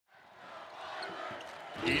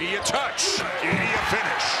Edey a touch. Edey a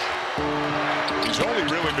finish. He's only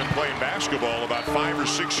really been playing basketball about 5 or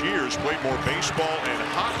 6 years. Played more baseball and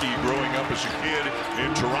hockey growing up as a kid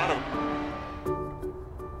in Toronto.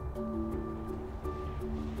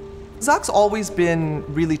 Zach's always been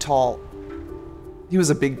really tall. He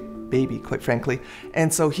was a big baby, quite frankly.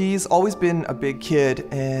 And so he's always been a big kid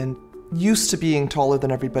and used to being taller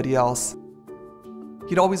than everybody else.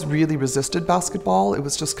 He'd always really resisted basketball. It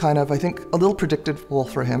was just kind of, I think, a little predictable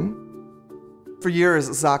for him. For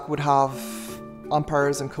years, Zach would have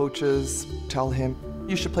umpires and coaches tell him,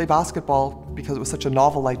 you should play basketball, because it was such a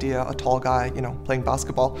novel idea, a tall guy, playing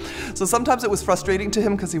basketball. So sometimes it was frustrating to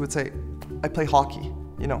him because he would say, I play hockey,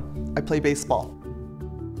 I play baseball.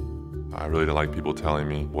 I really didn't like people telling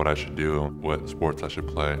me what I should do, what sports I should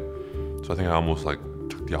play. So I think I almost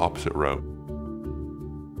took the opposite route.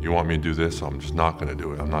 You want me to do this, so I'm just not gonna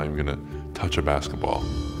do it. I'm not even gonna touch a basketball.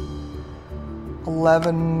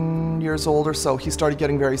 11 years old or so, he started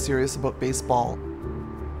getting very serious about baseball.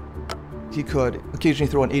 He could occasionally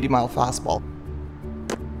throw an 80-mile fastball.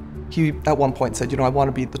 He, at one point, said, I want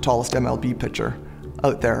to be the tallest MLB pitcher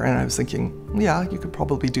out there. And I was thinking, yeah, you could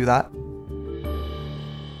probably do that.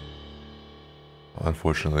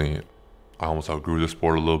 Unfortunately, I almost outgrew the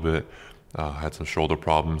sport a little bit. I had some shoulder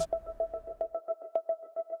problems.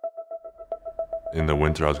 In the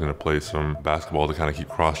winter, I was going to play some basketball to kind of keep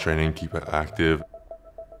cross-training, keep it active.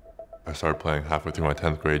 I started playing halfway through my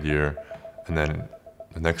 10th grade year, and then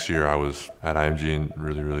the next year I was at IMG and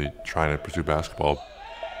really trying to pursue basketball.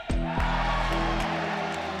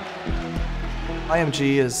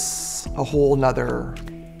 IMG is a whole nother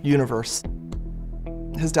universe.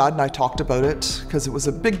 His dad and I talked about it because it was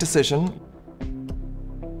a big decision.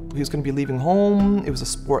 He was going to be leaving home. It was a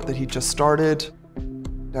sport that he just started.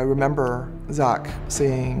 I remember Zach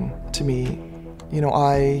saying to me,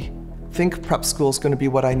 I think prep school is going to be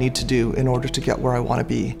what I need to do in order to get where I want to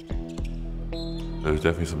be. There's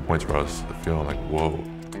definitely some points where I was feeling like, whoa,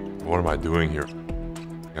 what am I doing here?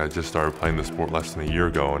 I just started playing the sport less than a year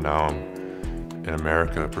ago, and now I'm in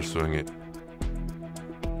America pursuing it.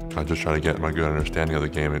 I'm just trying to get my good understanding of the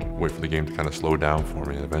game and wait for the game to kind of slow down for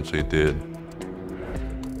me, and eventually it did.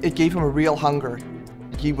 It gave him a real hunger.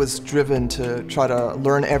 He was driven to try to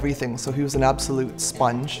learn everything, so he was an absolute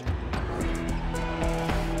sponge.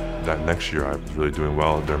 That next year I was really doing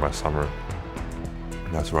well during my summer.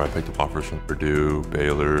 And that's where I picked up offers from Purdue,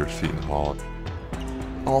 Baylor, Seton Hall.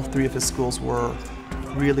 All 3 of his schools were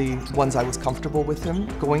really ones I was comfortable with him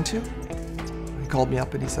going to. He called me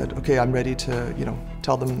up and he said, okay, I'm ready to,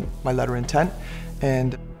 tell them my letter of intent,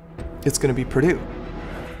 and it's going to be Purdue.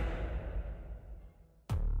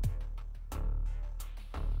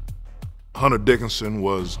 Hunter Dickinson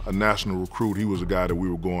was a national recruit. He was a guy that we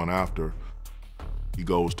were going after. He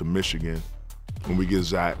goes to Michigan. When we get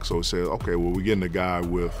Zach, so it says, okay, well, we're getting a guy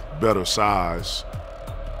with better size.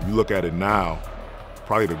 If you look at it now,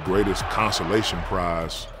 probably the greatest consolation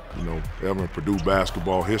prize, ever in Purdue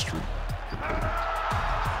basketball history.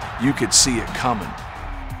 You could see it coming,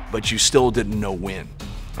 but you still didn't know when.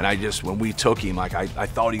 And when we took him, I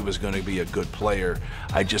thought he was going to be a good player.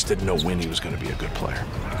 I just didn't know when he was going to be a good player.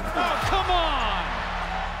 Oh, come on!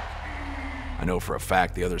 I know for a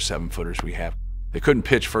fact the other 7-footers we have, they couldn't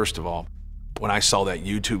pitch, first of all. When I saw that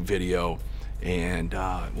YouTube video and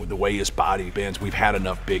the way his body bends, we've had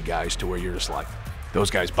enough big guys to where you're just like, those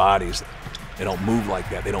guys' bodies, they don't move like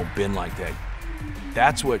that, they don't bend like that.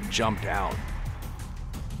 That's what jumped out.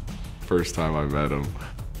 First time I met him,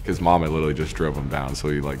 his mom had literally just drove him down, so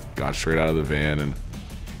he got straight out of the van and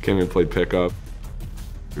came and played pickup.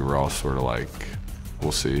 We were all sort of like,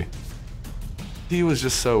 we'll see. He was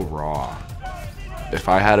just so raw. If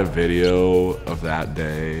I had a video of that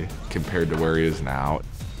day compared to where he is now,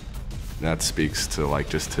 that speaks to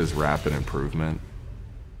just his rapid improvement.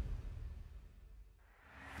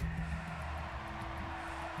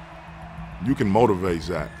 You can motivate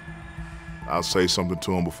Zach. I'll say something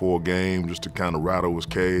to him before a game just to kind of rattle his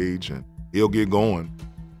cage, and he'll get going.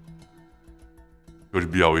 Coach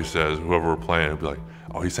B always says, whoever we're playing, he'll be like,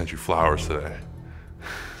 oh, he sent you flowers today.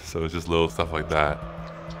 So it's just little stuff like that.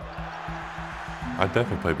 I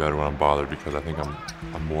definitely play better when I'm bothered because I think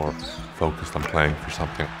I'm more focused on playing for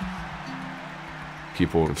something.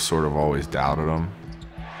 People have sort of always doubted him.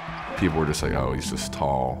 People were just like, oh, he's just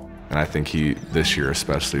tall. And I think he, this year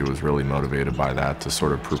especially, was really motivated by that to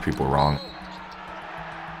sort of prove people wrong.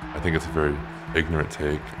 I think it's a very ignorant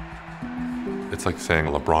take. It's like saying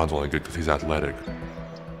LeBron's only good because he's athletic.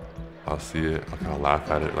 I'll see it, I'll kind of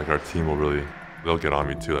laugh at it. Our team will really, they'll get on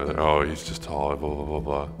me too. Like, oh, he's just tall, blah, blah, blah,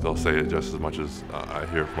 blah. They'll say it just as much as I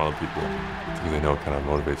hear from other people because they know it kind of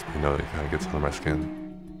motivates me, they know it kind of gets under my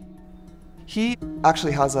skin. He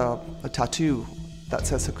actually has a tattoo that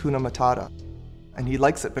says Hakuna Matata. And he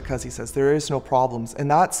likes it because he says there is no problems.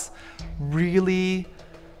 And that's really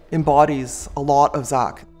embodies a lot of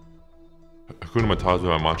Zach. Hakuna Matata has been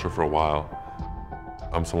my mantra for a while.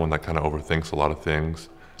 I'm someone that kind of overthinks a lot of things.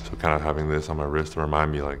 So kind of having this on my wrist to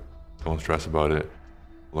remind me, like, don't stress about it.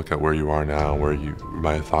 Look at where you are now, where you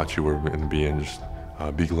might have thought you were going to be, and just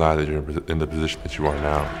be glad that you're in the position that you are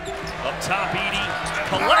now. Up top, Edey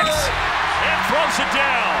collects and throws it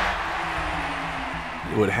down.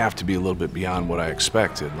 It would have to be a little bit beyond what I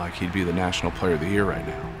expected, like he'd be the National Player of the Year right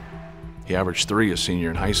now. He averaged 3 his senior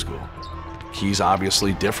in high school. He's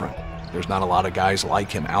obviously different. There's not a lot of guys like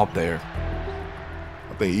him out there.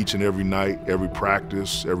 I think each and every night, every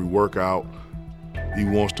practice, every workout, he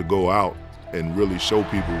wants to go out and really show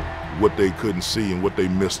people what they couldn't see and what they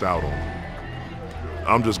missed out on.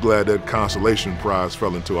 I'm just glad that consolation prize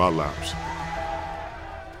fell into our laps.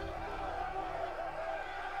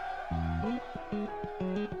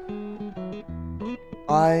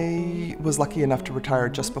 I was lucky enough to retire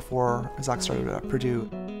just before Zach started at Purdue.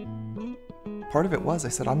 Part of it was I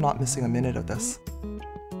said, I'm not missing a minute of this.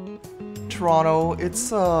 Toronto,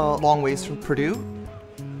 it's a long ways from Purdue.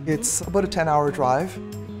 It's about a 10-hour drive.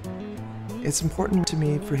 It's important to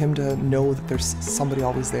me for him to know that there's somebody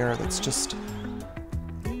always there that's just,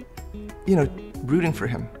 you know, rooting for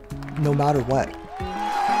him, no matter what.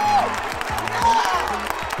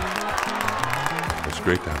 It's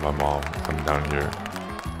great to have my mom come down here.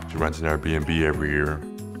 She rents an Airbnb every year,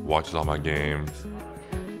 watches all my games.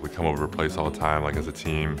 We come over to her place all the time, like as a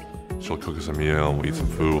team. She'll cook us a meal, and we'll eat some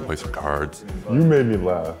food, we'll play some cards. You made me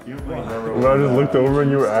laugh. When I just looked over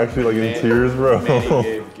and you were actually like in tears, bro.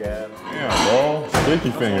 Damn, bro.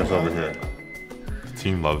 Sticky fingers over here. The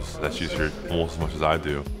team loves that she's here almost as much as I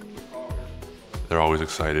do. They're always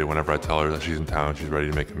excited whenever I tell her that she's in town, she's ready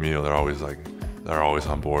to make a meal. They're always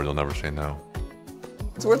on board. They'll never say no.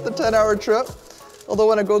 It's worth the 10-hour trip. Although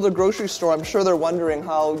when I go to the grocery store, I'm sure they're wondering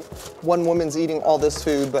how one woman's eating all this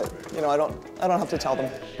food, but you know, I don't have to tell them.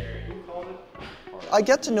 I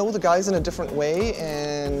get to know the guys in a different way,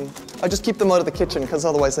 and I just keep them out of the kitchen because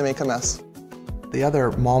otherwise they make a mess. The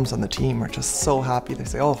other moms on the team are just so happy. They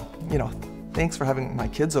say, oh, you know, thanks for having my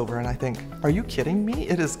kids over. And I think, are you kidding me?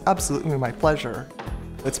 It is absolutely my pleasure.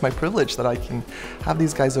 It's my privilege that I can have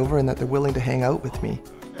these guys over and that they're willing to hang out with me.